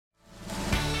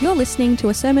You're listening to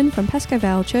a sermon from Pasco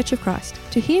Vale Church of Christ.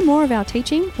 To hear more of our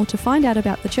teaching or to find out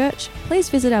about the church, please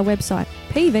visit our website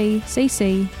pvcc.org.au.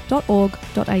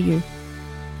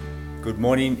 Good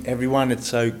morning, everyone. It's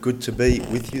so good to be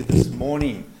with you this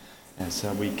morning as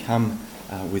we come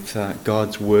with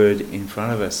God's Word in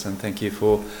front of us. And thank you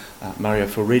for Mario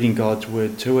for reading God's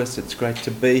Word to us. It's great to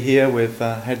be here. We've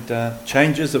had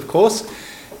changes, of course,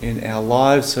 in our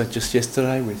lives. Just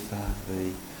yesterday with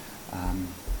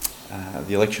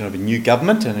the election of a new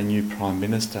government and a new Prime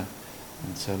Minister.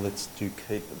 And so let's keep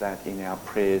that in our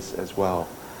prayers as well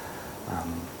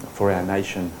for our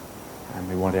nation. And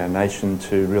we want our nation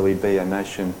to really be a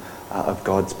nation of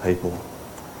God's people.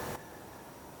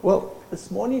 Well,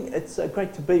 this morning it's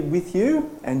great to be with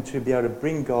you and to be able to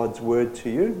bring God's Word to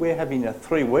you. We're having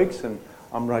 3 weeks, and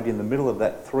I'm right in the middle of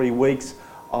that 3 weeks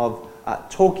of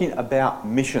talking about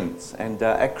missions. And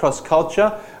at Cross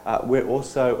Culture, we're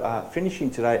also finishing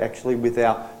today actually with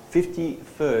our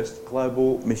 51st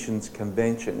Global Missions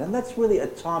Convention. And that's really a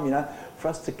time, for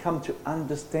us to come to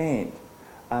understand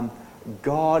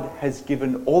God has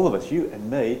given all of us, you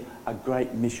and me, a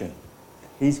great mission.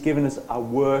 He's given us a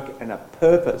work and a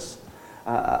purpose,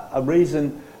 a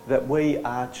reason that we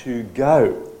are to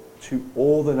go to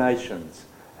all the nations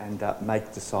and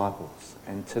make disciples.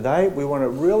 And today we want to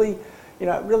really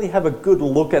have a good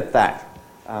look at that,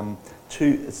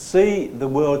 to see the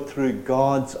world through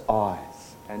God's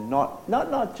eyes and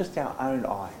not just our own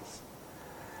eyes.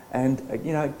 And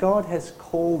God has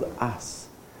called us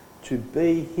to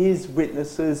be his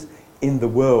witnesses in the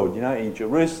world, in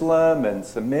Jerusalem and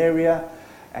Samaria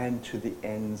and to the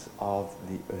ends of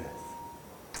the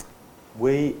earth.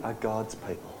 We are God's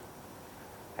people,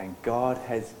 and God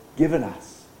has given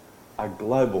us a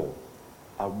global,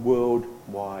 a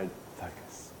worldwide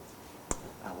focus.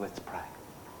 Now let's pray.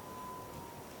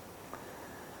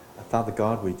 Father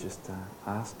God, we just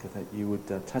ask that you would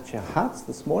touch our hearts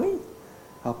this morning.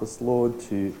 Help us, Lord,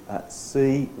 to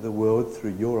see the world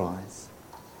through your eyes,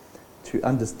 to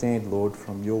understand, Lord,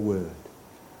 from your word,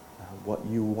 what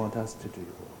you want us to do,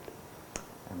 Lord,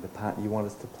 and the part you want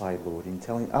us to play, Lord, in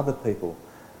telling other people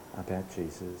about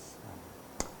Jesus.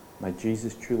 May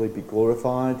Jesus truly be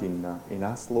glorified in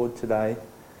us, Lord, today,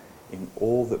 in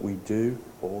all that we do,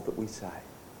 all that we say.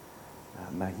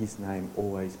 May his name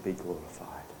always be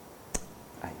glorified.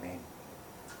 Amen.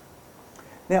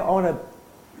 Now, I want to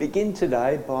begin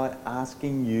today by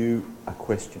asking you a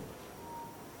question.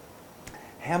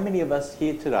 How many of us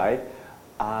here today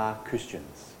are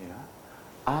Christians?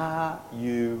 Are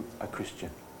you a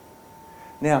Christian?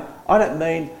 Now, I don't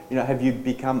mean, have you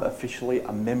become officially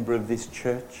a member of this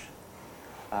church?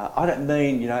 I don't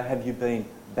mean, have you been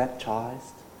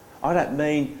baptised? I don't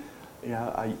mean,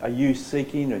 are you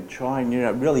seeking and trying,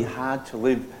 really hard to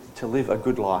live a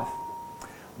good life?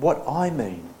 What I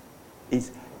mean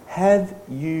is, have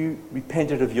you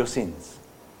repented of your sins?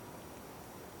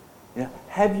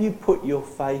 Have you put your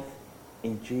faith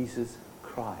in Jesus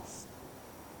Christ?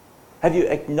 Have you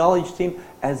acknowledged him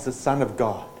as the Son of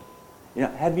God?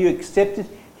 Have you accepted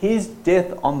his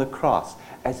death on the cross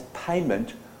as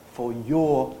payment for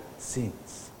your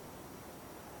sins?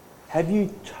 Have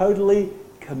you totally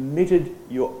committed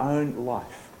your own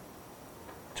life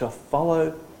to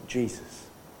follow Jesus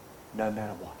no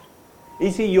matter what?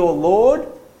 Is he your Lord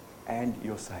and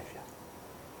your Saviour?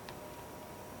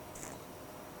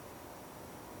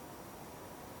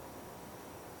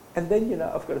 And then,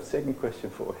 I've got a second question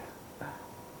for you.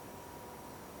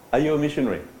 Are you a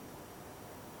missionary?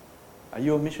 Are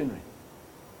you a missionary?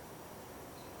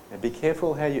 Now be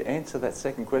careful how you answer that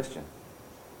second question.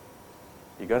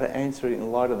 You've got to answer it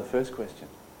in light of the first question.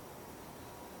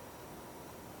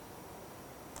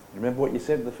 Remember what you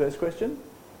said in the first question?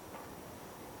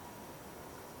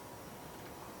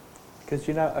 Because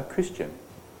a Christian,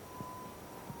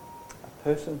 a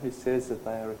person who says that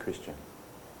they are a Christian,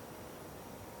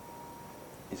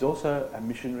 is also a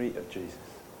missionary of Jesus.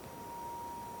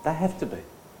 They have to be.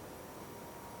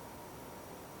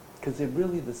 Because they're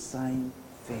really the same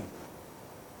thing.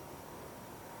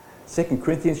 2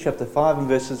 Corinthians chapter 5 and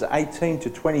verses 18 to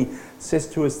 20 says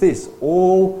to us this: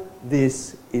 all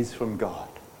this is from God,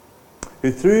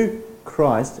 who through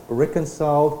Christ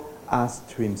reconciled us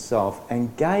to himself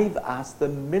and gave us the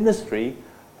ministry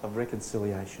of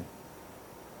reconciliation.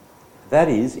 That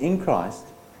is, in Christ,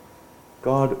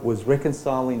 God was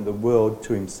reconciling the world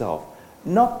to himself,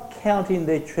 not counting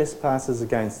their trespasses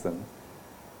against them,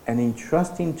 and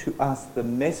entrusting to us the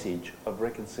message of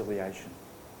reconciliation.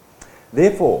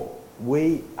 Therefore,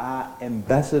 we are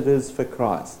ambassadors for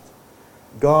Christ,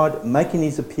 God making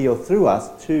his appeal through us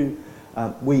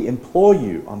we implore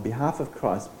you on behalf of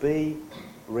Christ, be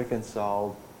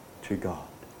reconciled to God.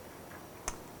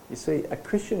 You see, a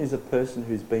Christian is a person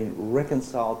who's been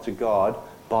reconciled to God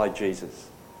by Jesus.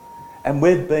 And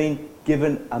we've been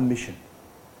given a mission.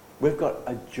 We've got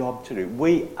a job to do.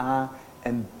 We are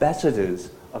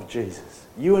ambassadors of Jesus.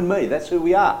 You and me, that's who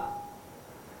we are.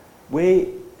 We're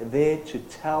there to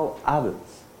tell others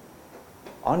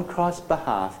on Christ's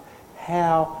behalf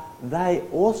how they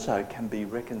also can be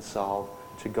reconciled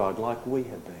to God like we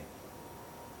have been.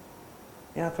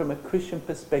 You know, from a Christian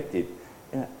perspective,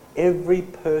 every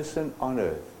person on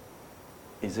earth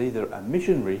is either a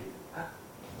missionary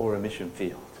or a mission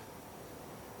field.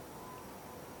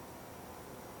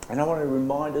 And I want to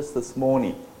remind us this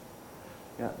morning,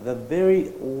 the very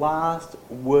last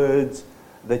words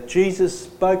that Jesus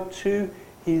spoke to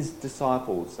his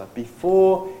disciples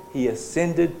before he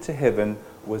ascended to heaven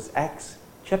was Acts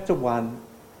chapter 1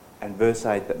 and verse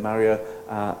 8 that Mario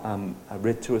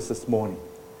read to us this morning.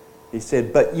 He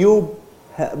said, "But you'll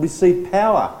receive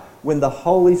power when the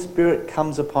Holy Spirit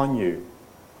comes upon you,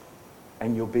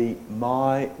 and you'll be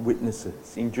my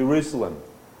witnesses in Jerusalem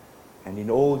and in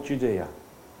all Judea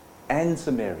and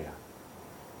Samaria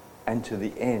and to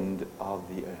the end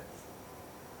of the earth."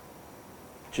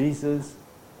 Jesus'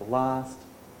 last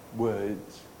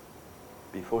words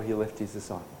before he left his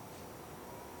disciples.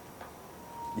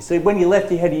 You see, when he left,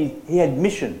 he had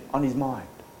mission on his mind.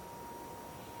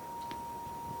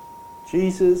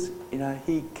 Jesus,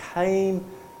 he came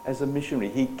as a missionary.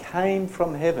 He came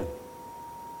from heaven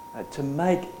to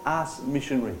make us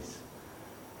missionaries,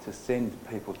 to send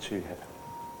people to heaven.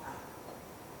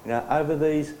 Over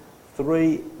these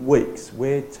 3 weeks,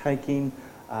 we're taking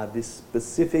this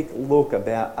specific look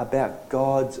about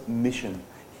God's mission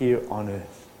here on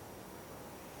earth.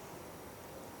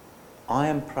 I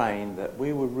am praying that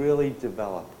we will really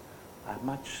develop a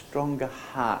much stronger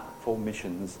heart for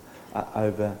missions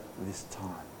over this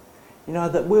time.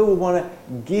 That we will want to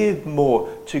give more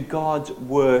to God's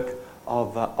work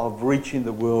of reaching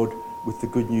the world with the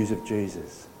good news of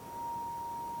Jesus.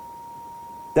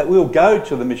 That we'll go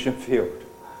to the mission field.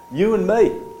 You and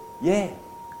me. Yeah.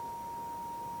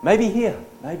 Maybe here.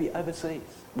 Maybe overseas.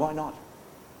 Why not?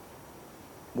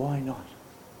 Why not?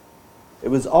 It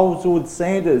was Oswald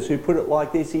Sanders who put it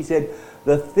like this. He said,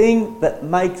 "The thing that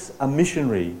makes a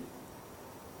missionary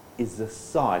is the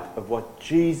sight of what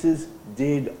Jesus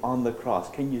did on the cross."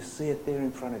 Can you see it there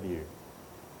in front of you?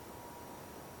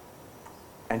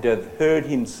 "And to have heard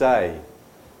him say,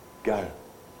 'Go,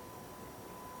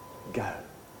 go.'"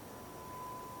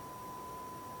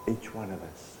 Each one of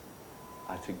us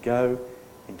are to go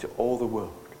into all the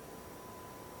world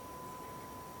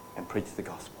and preach the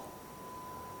gospel.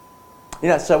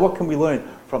 So what can we learn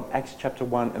from Acts chapter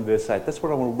 1 and verse 8? That's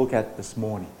what I want to look at this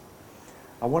morning.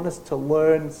 I want us to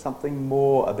learn something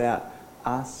more about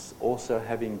us also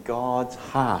having God's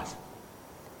heart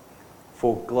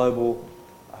for global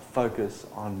focus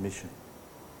on mission,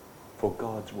 for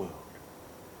God's world.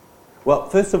 Well,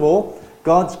 first of all,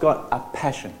 God's got a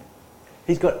passion.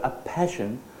 He's got a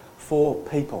passion for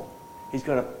people. He's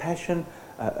got a passion,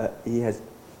 he has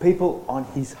people on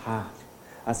his heart.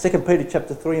 2 Peter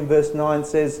chapter 3 and verse 9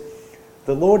 says,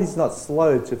 "The Lord is not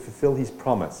slow to fulfill his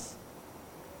promise,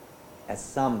 as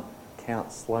some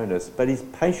count slowness, but is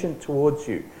patient towards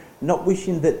you, not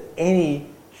wishing that any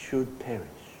should perish,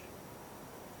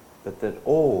 but that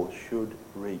all should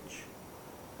reach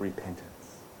repentance."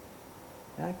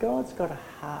 God's got a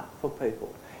heart for people.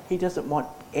 He doesn't want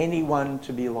anyone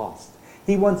to be lost.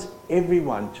 He wants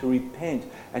everyone to repent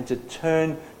and to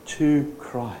turn to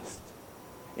Christ.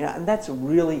 And that's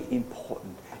really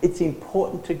important. It's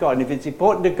important to God. And if it's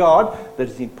important to God, then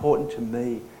it's important to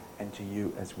me and to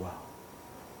you as well.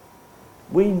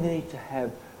 We need to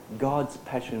have God's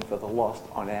passion for the lost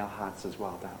on our hearts as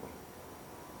well,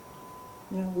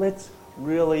 don't we? Let's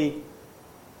really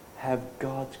have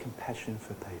God's compassion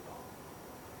for people.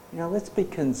 Let's be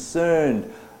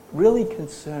concerned, really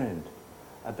concerned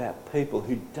about people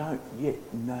who don't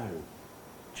yet know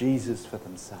Jesus for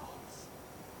themselves.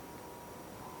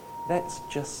 That's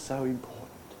just so important.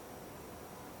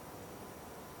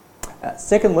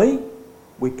 Secondly,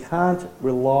 we can't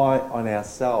rely on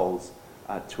ourselves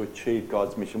to achieve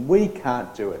God's mission. We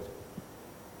can't do it.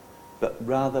 But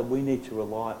rather, we need to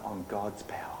rely on God's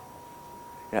power.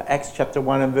 Acts chapter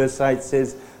 1 and verse 8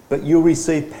 says, "But you'll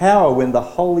receive power when the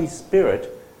Holy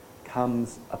Spirit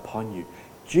comes upon you."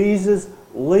 Jesus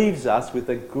leaves us with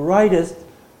the greatest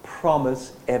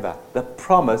promise ever, the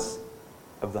promise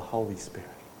of the Holy Spirit.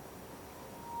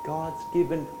 God's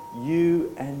given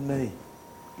you and me.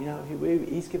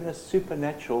 He's given us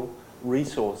supernatural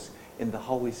resource in the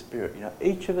Holy Spirit.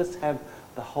 Each of us have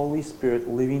the Holy Spirit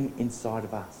living inside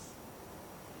of us.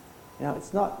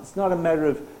 It's not a matter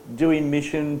of doing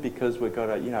mission because we've got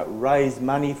to, raise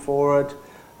money for it.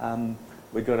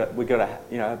 We've got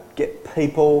to, get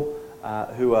people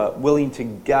who are willing to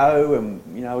go, and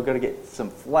we've got to get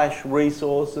some flash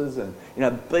resources and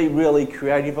be really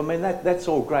creative. I mean, that's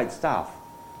all great stuff.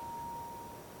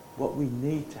 What we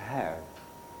need to have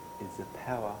is the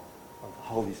power of the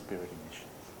Holy Spirit in missions.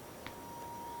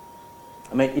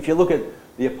 I mean, if you look at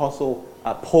the Apostle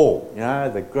Paul,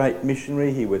 the great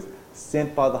missionary, he was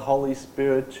sent by the Holy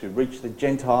Spirit to reach the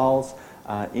Gentiles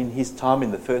in his time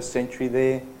in the first century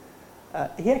there.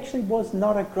 He actually was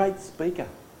not a great speaker.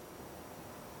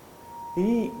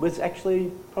 He was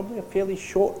actually probably a fairly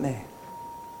short man.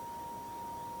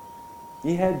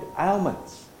 He had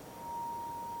ailments.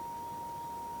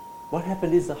 What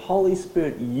happened is the Holy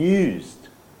Spirit used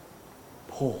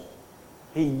Paul.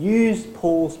 He used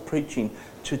Paul's preaching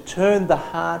to turn the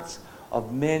hearts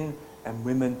of men and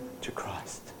women to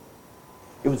Christ.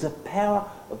 It was the power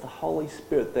of the Holy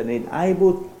Spirit that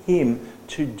enabled him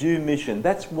to do mission.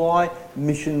 That's why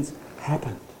missions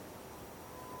happened.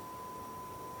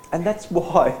 And that's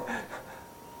why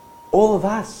all of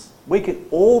us, we can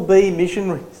all be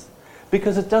missionaries,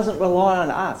 because it doesn't rely on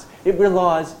us. It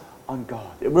relies on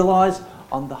God. It relies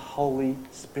on the Holy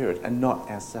Spirit and not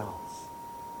ourselves.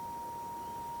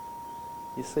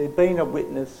 You see, being a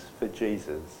witness for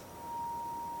Jesus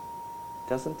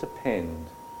doesn't depend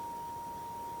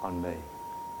on me. It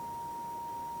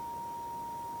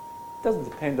doesn't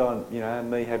depend on,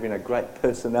 me having a great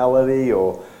personality,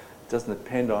 or it doesn't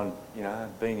depend on,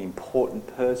 being an important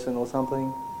person or something.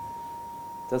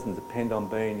 It doesn't depend on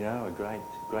being, a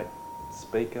great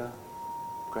speaker,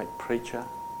 great preacher.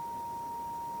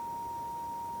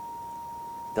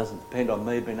 It doesn't depend on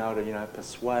me being able to,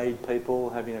 persuade people,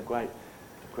 having a great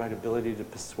ability to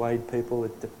persuade people.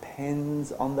 It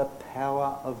depends on the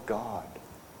power of God.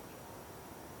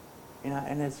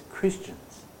 And as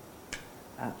Christians,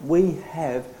 we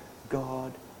have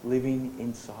God living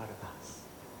inside of us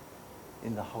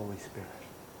in the Holy Spirit.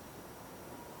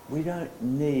 We don't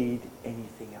need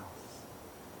anything else.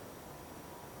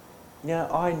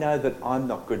 I know that I'm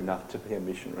not good enough to be a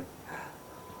missionary.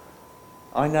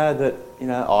 I know that,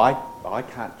 I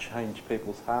can't change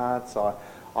people's hearts.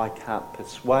 I can't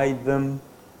persuade them.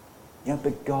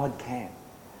 But God can.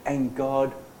 And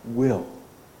God will.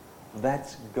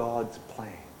 That's God's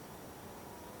plan.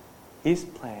 His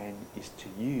plan is to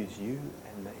use you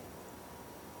and me.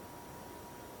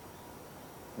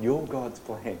 You're God's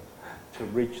plan to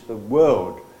reach the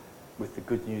world with the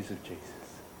good news of Jesus.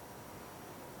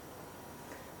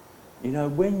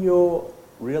 When you're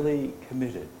really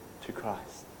committed to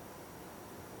Christ,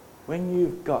 when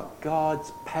you've got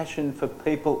God's passion for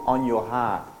people on your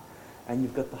heart, and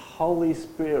you've got the Holy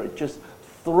Spirit just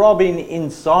throbbing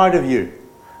inside of you,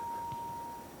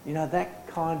 that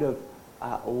kind of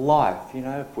life,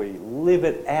 if we live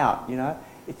it out,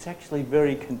 it's actually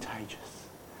very contagious.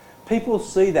 People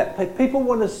see that. People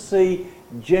want to see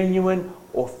genuine,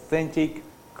 authentic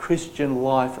Christian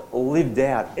life lived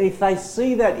out. And if they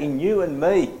see that in you and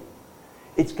me,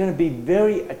 it's going to be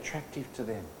very attractive to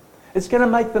them. It's going to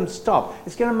make them stop.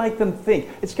 It's going to make them think.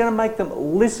 It's going to make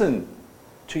them listen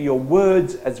to your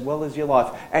words as well as your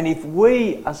life. And if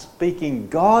we are speaking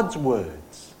God's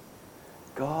words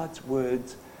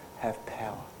have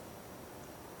power.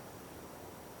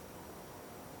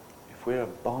 If we're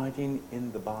abiding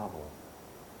in the Bible,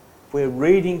 if we're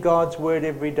reading God's word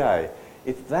every day,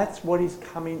 if that's what is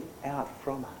coming out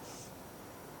from us,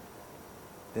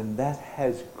 then that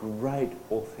has great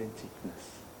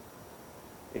authenticness.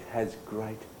 It has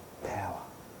great power.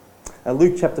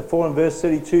 Luke chapter 4 and verse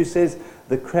 32 says,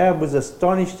 "The crowd was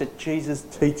astonished at Jesus'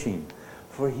 teaching,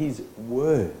 for his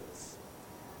words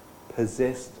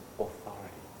possessed authority."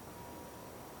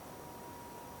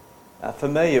 For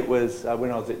me, it was when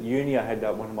I was at uni. I had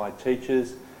one of my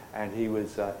teachers, and he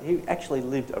actually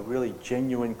lived a really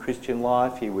genuine Christian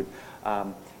life. He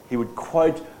would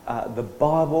quote the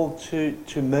Bible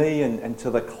to me and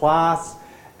to the class,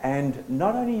 and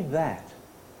not only that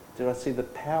did I see the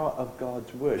power of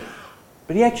God's word,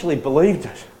 but he actually believed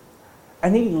it,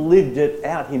 and he lived it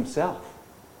out himself.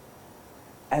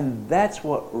 And that's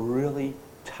what really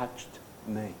touched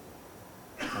me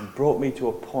and brought me to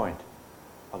a point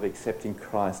of accepting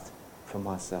Christ for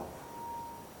myself.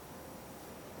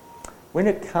 When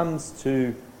it comes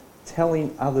to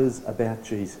telling others about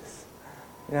Jesus,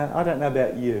 I don't know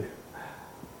about you,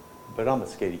 but I'm a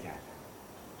scaredy cat.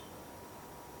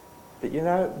 But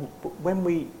when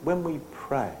we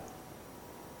pray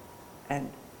and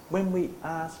when we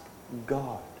ask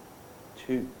God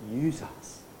to use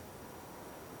us,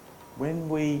 when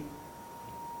we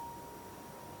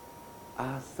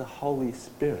ask the Holy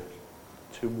Spirit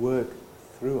to work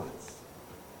through us.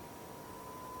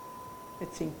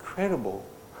 It's incredible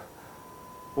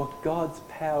what God's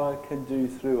power can do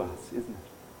through us, isn't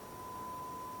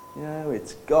it? You know,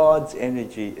 it's God's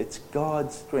energy, it's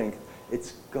God's strength,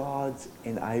 it's God's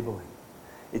enabling.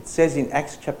 It says in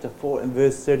Acts chapter 4 and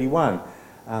verse 31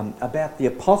 about the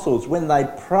apostles, when they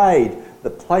prayed, the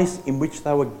place in which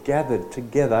they were gathered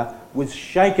together was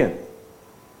shaken,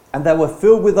 and they were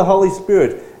filled with the Holy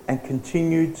Spirit and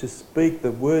continued to speak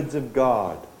the words of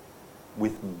God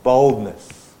with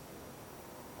boldness.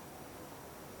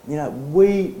 You know,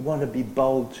 we want to be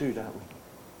bold too, don't we?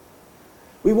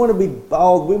 We want to be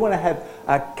bold. We want to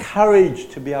have courage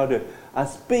to be able to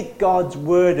speak God's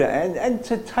word and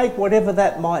to take whatever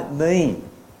that might mean.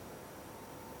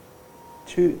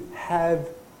 To have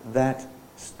that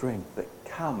strength that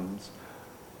comes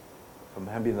from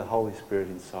having the Holy Spirit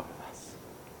inside of us.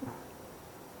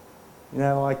 You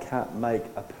know, I can't make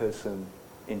a person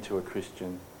into a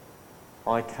Christian.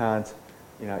 I can't,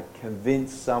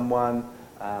 convince someone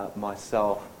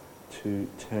myself to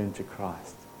turn to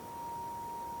Christ.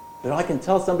 But I can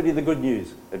tell somebody the good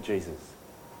news of Jesus.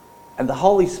 And the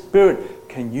Holy Spirit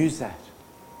can use that.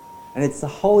 And it's the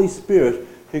Holy Spirit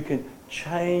who can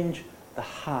change the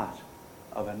heart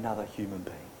of another human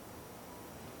being.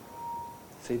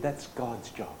 See, that's God's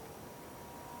job.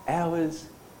 Ours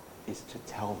is to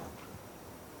tell them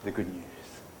the good news.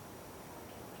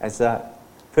 As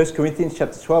 1 Corinthians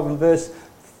chapter 12 and verse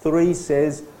 3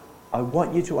 says, I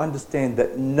want you to understand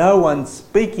that no one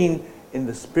speaking in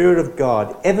the Spirit of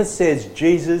God ever says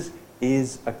Jesus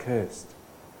is accursed.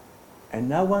 And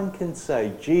no one can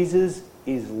say Jesus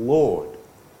is Lord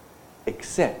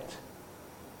except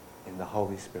in the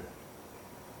Holy Spirit.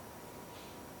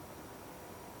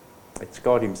 It's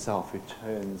God himself who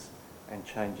turns and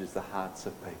changes the hearts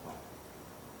of people.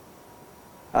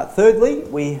 Thirdly,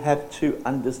 we have to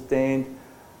understand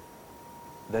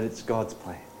that it's God's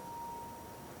plan.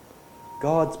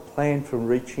 God's plan for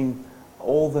reaching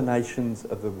all the nations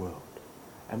of the world.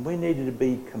 And we needed to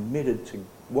be committed to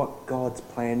what God's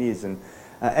plan is. And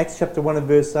Acts chapter 1 and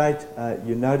verse 8,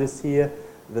 you notice here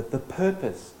that the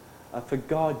purpose for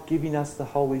God giving us the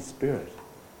Holy Spirit,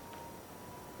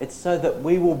 it's so that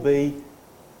we will be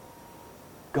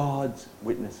God's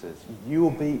witnesses. You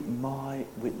will be my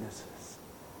witnesses.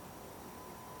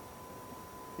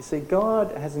 You see,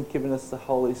 God hasn't given us the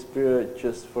Holy Spirit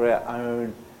just for our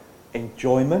own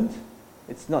enjoyment.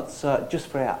 It's not so just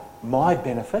for my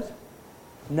benefit.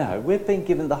 No, we've been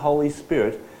given the Holy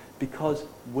Spirit because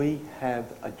we have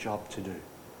a job to do.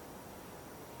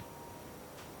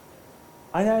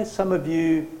 I know some of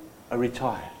you are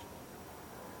retired,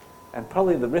 and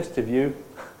probably the rest of you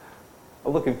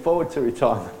are looking forward to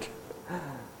retirement.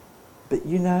 But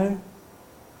you know,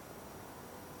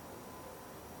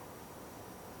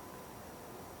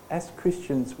 as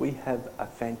Christians, we have a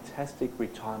fantastic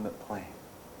retirement plan.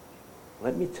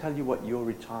 Let me tell you what your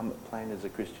retirement plan as a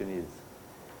Christian is.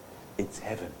 It's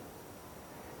heaven.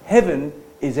 Heaven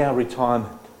is our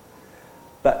retirement.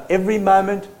 But every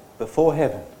moment before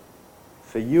heaven,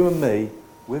 for you and me,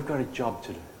 we've got a job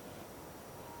to do.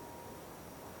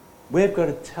 We've got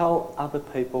to tell other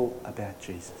people about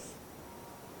Jesus.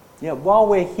 While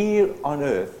we're here on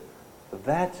earth,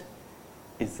 that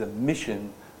is the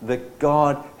mission that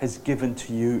God has given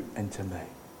to you and to me.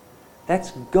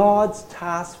 That's God's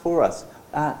task for us.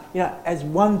 As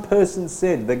one person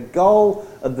said, the goal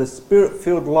of the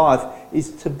Spirit-filled life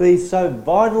is to be so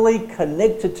vitally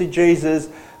connected to Jesus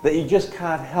that you just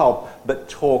can't help but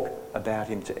talk about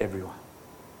him to everyone.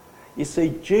 You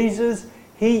see, Jesus,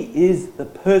 he is the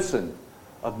person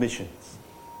of missions.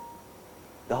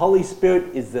 The Holy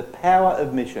Spirit is the power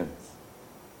of missions.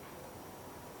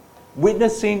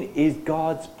 Witnessing is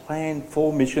God's plan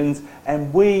for missions,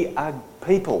 and we are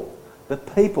people, the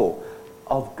people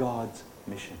of God's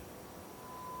mission.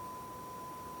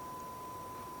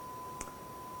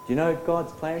 Do you know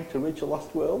God's plan to reach a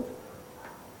lost world?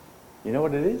 You know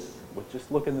what it is? Well,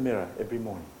 just look in the mirror every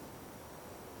morning.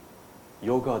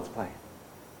 You're God's plan.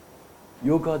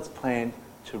 You're God's plan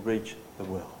to reach the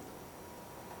world.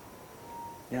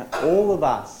 All of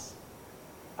us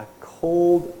are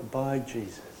called by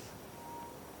Jesus.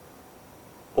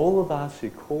 All of us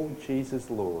who call Jesus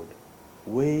Lord,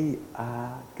 we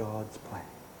are God's plan.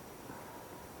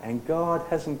 And God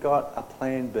hasn't got a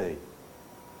plan B.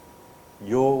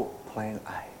 Your plan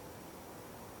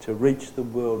A, to reach the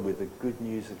world with the good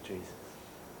news of Jesus.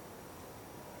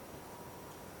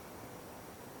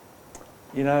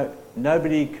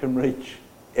 Nobody can reach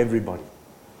everybody.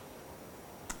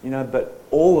 But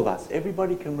all of us,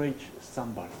 everybody can reach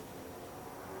somebody.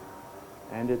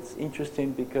 And it's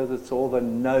interesting because it's all the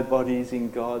nobodies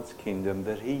in God's kingdom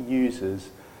that he uses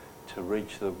to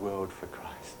reach the world for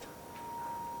Christ.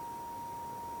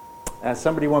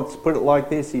 Somebody once put it like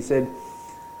this. He said,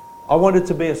 I wanted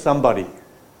to be a somebody,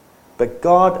 but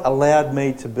God allowed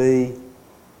me to be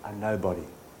a nobody.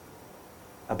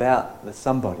 About the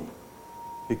somebody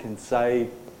who can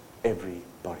save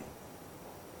everybody.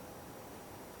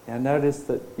 Now notice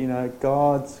that,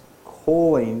 God's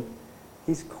calling,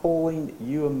 he's calling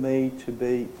you and me to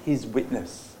be his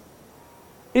witness.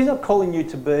 He's not calling you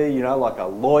to be, like a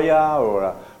lawyer or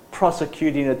a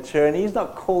prosecuting attorney. He's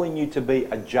not calling you to be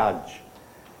a judge.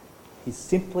 He's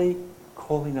simply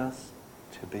calling us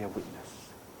to be a witness.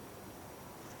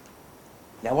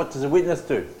 Now what does a witness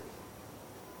do?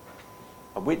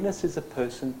 A witness is a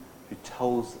person who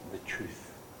tells the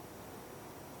truth.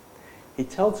 He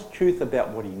tells the truth about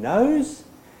what he knows.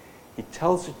 He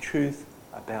tells the truth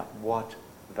about what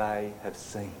they have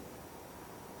seen.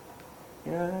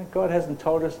 God hasn't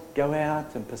told us to go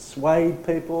out and persuade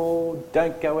people.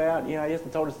 Don't go out. He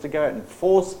hasn't told us to go out and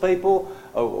force people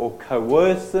or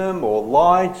coerce them or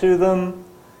lie to them.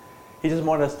 He doesn't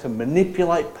want us to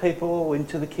manipulate people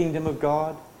into the kingdom of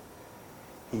God.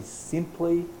 He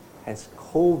simply has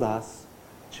called us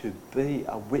to be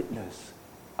a witness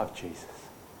of Jesus.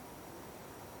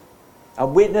 A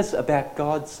witness about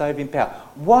God's saving power.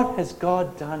 What has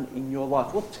God done in your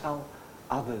life? Well, tell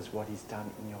others what he's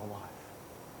done in your life.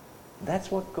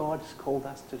 That's what God has called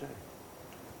us to do.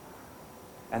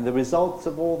 And the results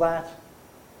of all that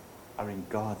are in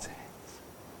God's hands.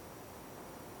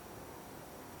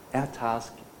 Our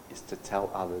task is to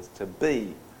tell others to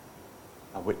be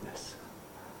a witness.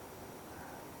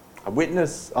 A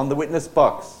witness on the witness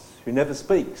box who never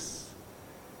speaks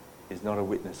is not a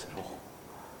witness at all.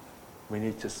 We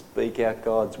need to speak out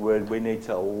God's word. We need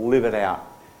to live it out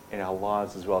in our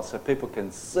lives as well, so people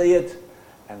can see it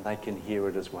and they can hear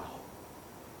it as well.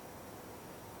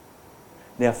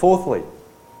 Now, fourthly,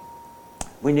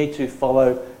 we need to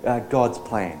follow God's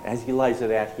plan as he lays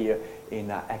it out here in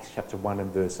Acts chapter 1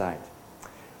 and verse 8.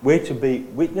 We're to be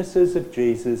witnesses of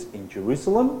Jesus in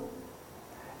Jerusalem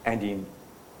and in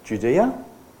Judea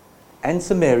and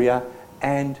Samaria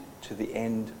and to the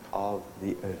end of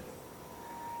the earth.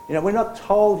 We're not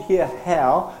told here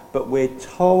how, but we're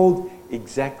told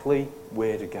exactly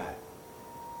where to go.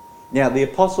 Now, the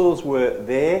apostles were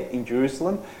there in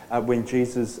Jerusalem when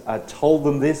Jesus told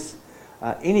them this.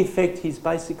 In effect, he's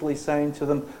basically saying to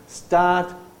them,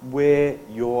 start where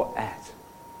you're at.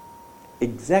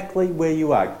 Exactly where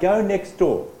you are. Go next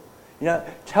door.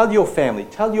 Tell your family,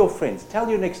 tell your friends, tell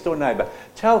your next door neighbour,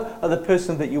 tell the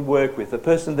person that you work with, the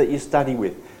person that you study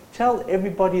with. Tell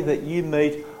everybody that you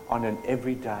meet on an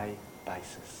everyday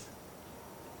basis.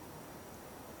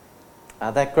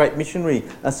 That great missionary,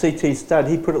 C.T. Studd,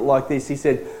 he put it like this. He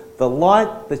said, the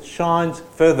light that shines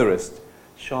furthest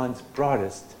shines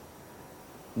brightest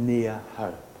near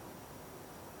hope.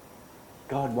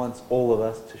 God wants all of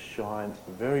us to shine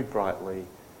very brightly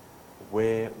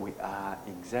where we are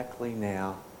exactly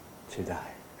now, today.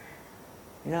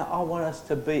 I want us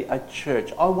to be a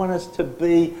church. I want us to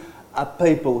be a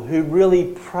people who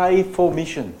really pray for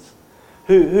missions,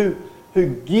 who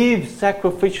give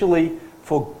sacrificially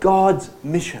for God's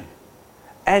mission.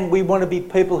 And we want to be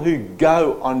people who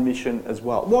go on mission as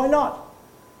well. Why not?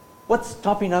 What's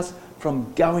stopping us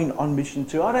from going on mission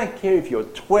too? I don't care if you're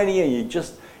 20 and you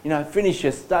just, finish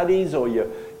your studies or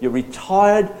you're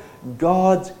retired.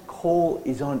 God's call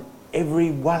is on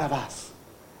every one of us.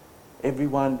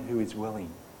 Everyone who is willing.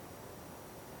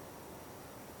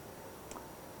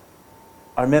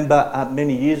 I remember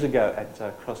many years ago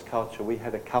at Cross Culture, we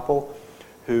had a couple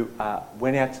who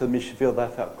went out to the mission field. They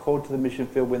felt called to the mission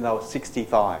field when they were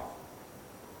 65.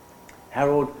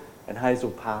 Harold and Hazel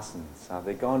Parsons.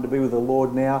 They're gone to be with the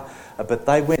Lord now, but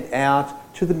they went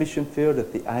out to the mission field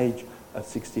at the age of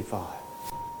 65.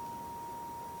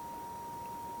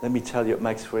 Let me tell you, it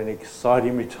makes for an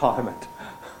exciting retirement.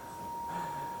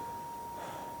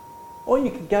 Or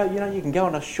you can go, you can go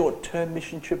on a short-term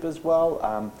mission trip as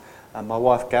well. My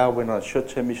wife Gail went on a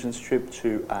short-term missions trip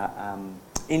to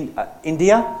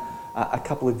India a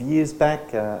couple of years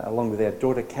back, along with our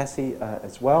daughter Cassie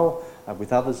as well,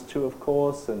 with others too, of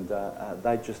course, and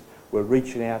they just were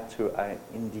reaching out to an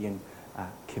Indian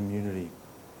community.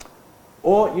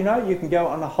 Or, you can go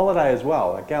on a holiday as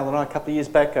well. Gail and I, a couple of years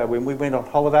back, when we went on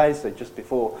holidays, just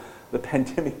before the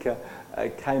pandemic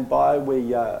came by,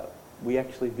 we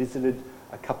actually visited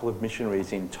a couple of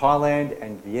missionaries in Thailand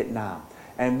and Vietnam.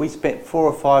 And we spent 4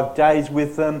 or 5 days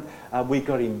with them. We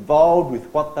got involved with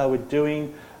what they were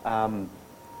doing.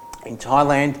 In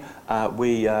Thailand,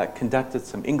 we conducted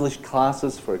some English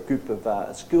classes for a group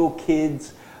of school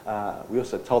kids. We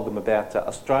also told them about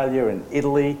Australia and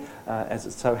Italy, as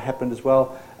it so happened as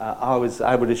well. I was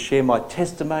able to share my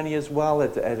testimony as well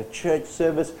at a church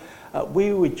service.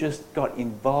 We just got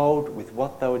involved with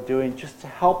what they were doing just to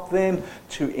help them,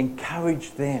 to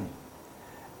encourage them.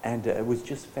 And it was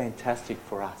just fantastic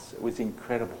for us. It was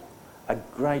incredible. A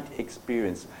great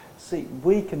experience. See,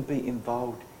 we can be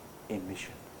involved in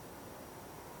mission.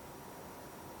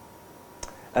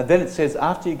 And then it says,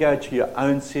 after you go to your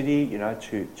own city,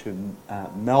 to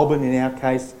Melbourne in our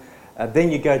case,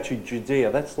 then you go to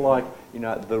Judea. That's like,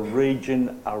 the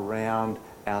region around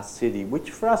our city, which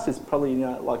for us is probably,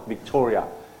 like Victoria.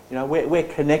 We're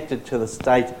connected to the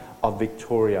state of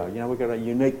Victoria. We've got a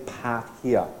unique part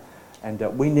here. And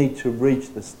we need to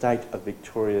reach the state of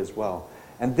Victoria as well.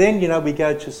 And then, we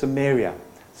go to Samaria.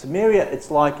 Samaria,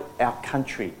 it's like our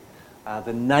country,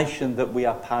 the nation that we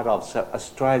are part of, so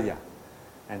Australia.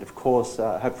 And of course,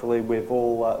 hopefully we've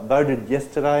all voted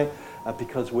yesterday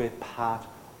because we're part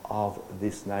of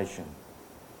this nation.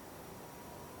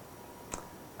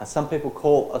 Some people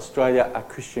call Australia a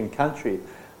Christian country,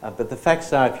 but the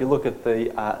facts are, if you look at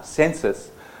the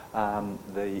census,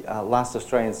 the last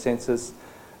Australian census,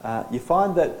 you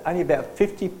find that only about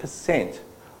 50%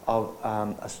 of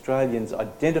Australians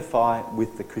identify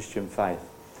with the Christian faith.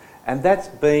 And that's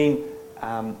been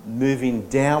moving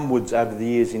downwards over the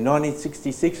years. In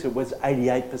 1966 it was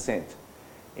 88%.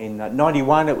 In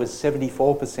 91 it was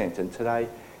 74%, and today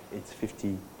it's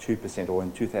 52%, or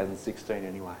in 2016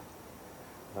 anyway.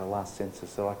 The last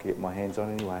census that I could get my hands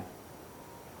on anyway.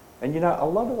 And a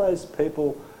lot of those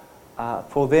people,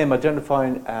 for them,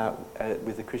 identifying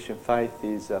with the Christian faith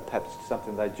is perhaps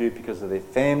something they do because of their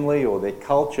family or their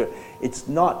culture. It's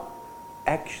not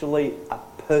actually a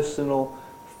personal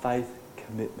faith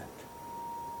commitment.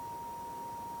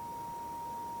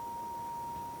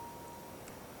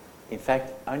 In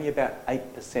fact, only about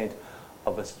 8%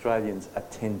 of Australians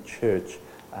attend church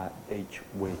each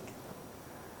week.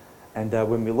 And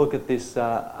when we look at this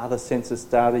other census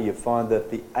data, you find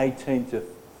that the 18 to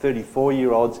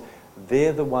 34-year-olds,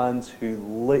 they're the ones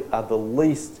who are the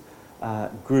least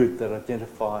group that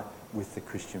identify with the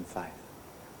Christian faith.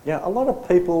 A lot of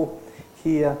people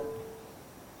here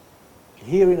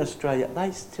in Australia,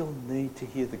 they still need to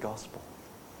hear the gospel.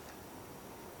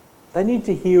 They need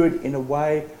to hear it in a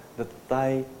way that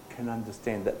they can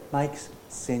understand, that makes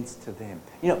sense to them.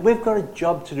 We've got a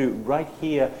job to do right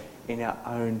here in our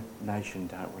own nation,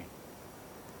 don't we?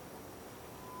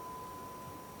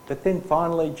 But then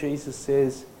finally Jesus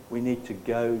says we need to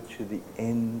go to the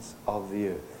ends of the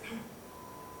earth.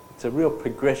 It's a real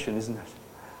progression, isn't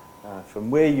it?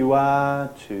 From where you are,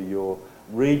 to your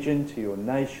region, to your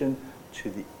nation, to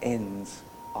the ends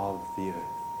of the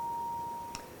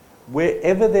earth.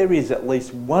 Wherever there is at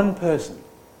least one person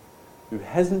who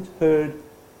hasn't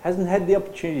had the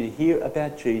opportunity to hear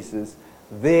about Jesus,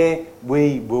 there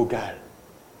we will go.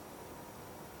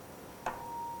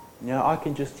 I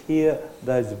can just hear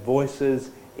those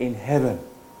voices in heaven.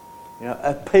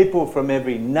 People from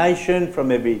every nation,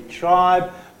 from every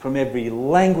tribe, from every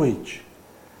language.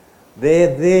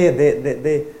 They're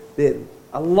there.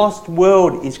 A lost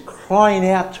world is crying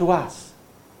out to us,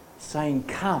 saying,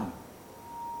 come.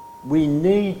 We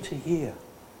need to hear.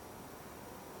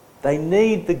 They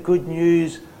need the good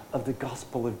news of the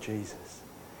gospel of Jesus.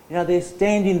 They're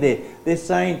standing there. They're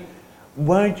saying,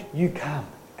 won't you come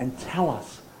and tell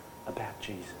us about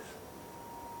Jesus?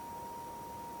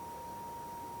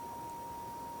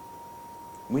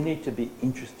 We need to be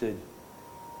interested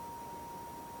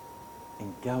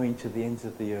in going to the ends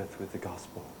of the earth with the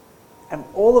gospel. And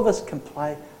all of us can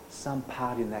play some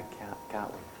part in that,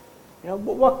 can't we?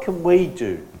 What can we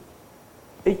do?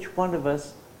 Each one of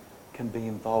us can be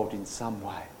involved in some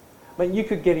way. You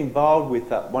could get involved with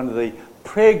one of the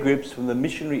prayer groups from the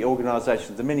missionary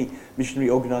organisations. There are many missionary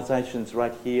organisations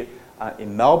right here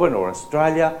in Melbourne or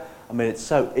Australia. It's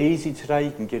so easy today.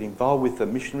 You can get involved with a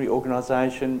missionary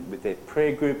organisation, with their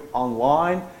prayer group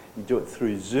online. You do it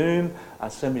through Zoom.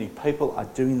 So many people are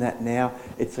doing that now.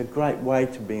 It's a great way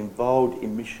to be involved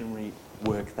in missionary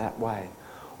work that way.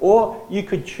 Or you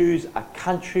could choose a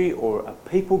country or a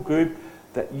people group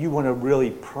that you want to really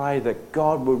pray that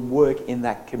God would work in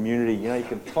that community. You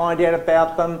can find out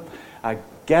about them,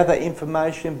 gather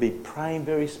information, be praying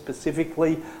very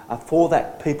specifically for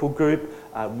that people group,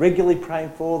 regularly praying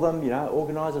for them,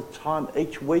 organise a time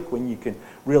each week when you can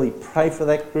really pray for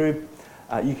that group.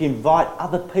 You can invite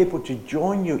other people to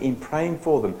join you in praying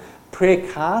for them.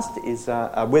 Prayercast is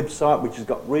a website which has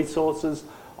got resources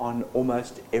on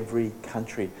almost every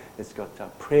country. It's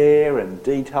got prayer and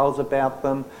details about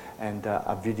them, and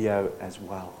a video as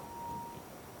well.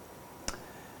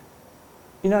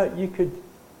 You know, you could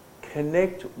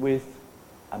connect with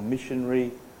a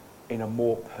missionary in a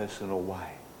more personal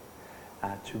way,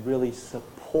 to really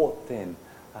support them.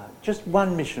 Just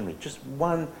one missionary, just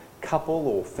one couple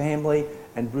or family,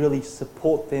 and really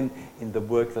support them in the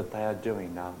work that they are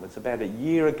doing. It's about a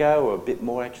year ago, or a bit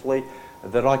more actually,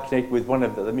 that I connected with one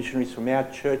of the missionaries from our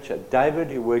church, David,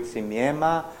 who works in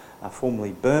Myanmar,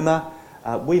 formerly Burma.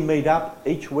 We meet up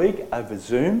each week over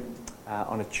Zoom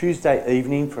on a Tuesday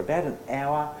evening for about an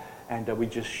hour, and we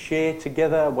just share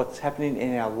together what's happening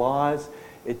in our lives.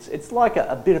 It's like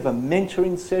a bit of a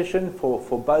mentoring session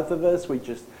for both of us. We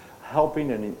just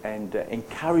helping and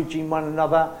encouraging one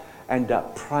another, and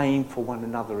praying for one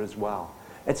another as well.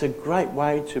 It's a great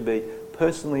way to be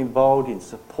personally involved in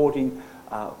supporting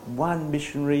one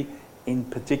missionary in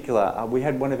particular. We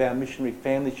had one of our missionary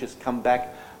families just come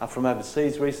back from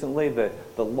overseas recently,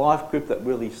 the life group that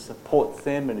really supports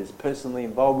them and is personally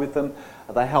involved with them.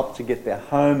 They help to get their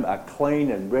home clean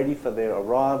and ready for their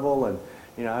arrival, and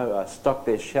stock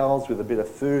their shelves with a bit of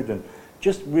food, and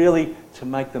just really to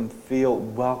make them feel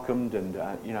welcomed, and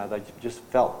they just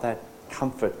felt that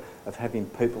comfort of having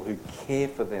people who care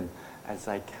for them as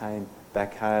they came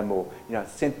back home, or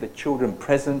sent the children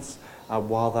presents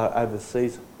while they're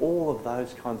overseas. All of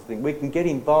those kinds of things. We can get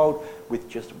involved with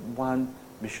just one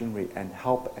missionary and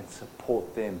help and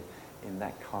support them in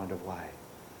that kind of way.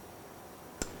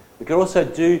 We could also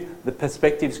do the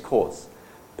Perspectives course,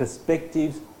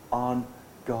 Perspectives on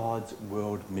God's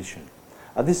World Mission.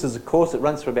 This is a course that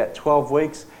runs for about 12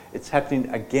 weeks. It's happening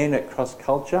again at Cross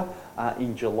Culture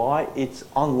in July. It's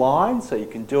online, so you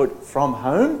can do it from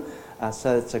home.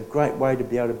 So it's a great way to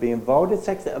be able to be involved. It's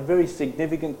actually a very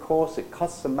significant course. It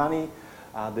costs some money.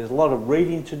 There's a lot of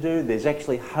reading to do. There's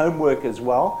actually homework as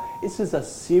well. This is a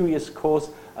serious course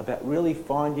about really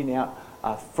finding out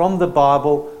from the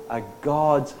Bible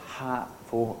God's heart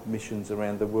for missions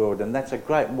around the world. And that's a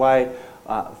great way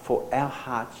for our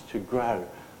hearts to grow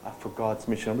for God's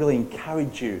mission. I really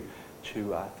encourage you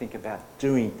to think about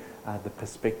doing the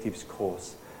Perspectives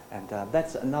course. And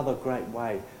that's another great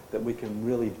way that we can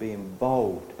really be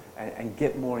involved and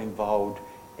get more involved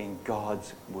in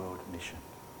God's world mission.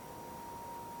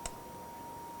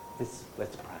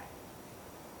 Let's pray.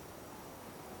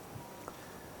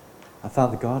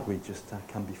 Father God, we just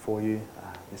come before you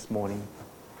this morning,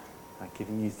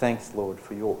 giving you thanks, Lord,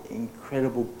 for your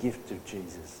incredible gift of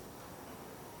Jesus.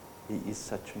 He is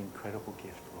such an incredible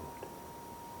gift, Lord,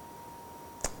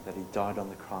 that he died on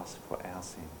the cross for our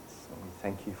sins. And we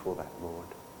thank you for that, Lord.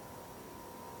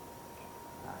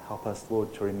 Help us,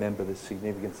 Lord, to remember the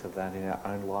significance of that in our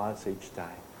own lives each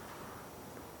day.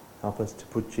 Help us to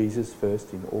put Jesus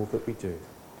first in all that we do.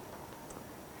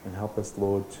 And help us,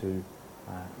 Lord, to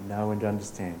know and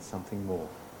understand something more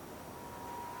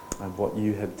of what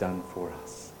you have done for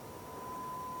us,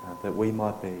 that we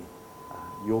might be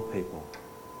your people,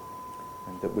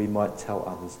 and that we might tell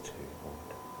others too,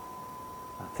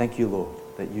 Lord. Thank you, Lord,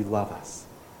 that you love us.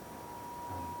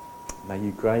 May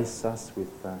you grace us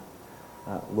with,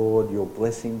 Lord, your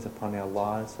blessings upon our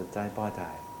lives day by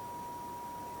day.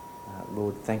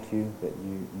 Lord, thank you that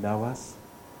you know us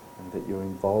and that you're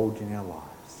involved in our lives.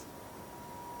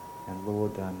 And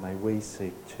Lord, may we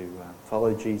seek to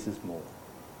follow Jesus more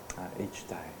each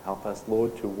day. Help us,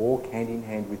 Lord, to walk hand in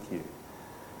hand with you,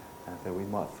 that we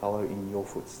might follow in your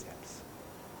footsteps.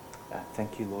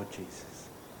 Thank you, Lord Jesus.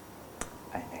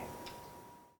 Amen.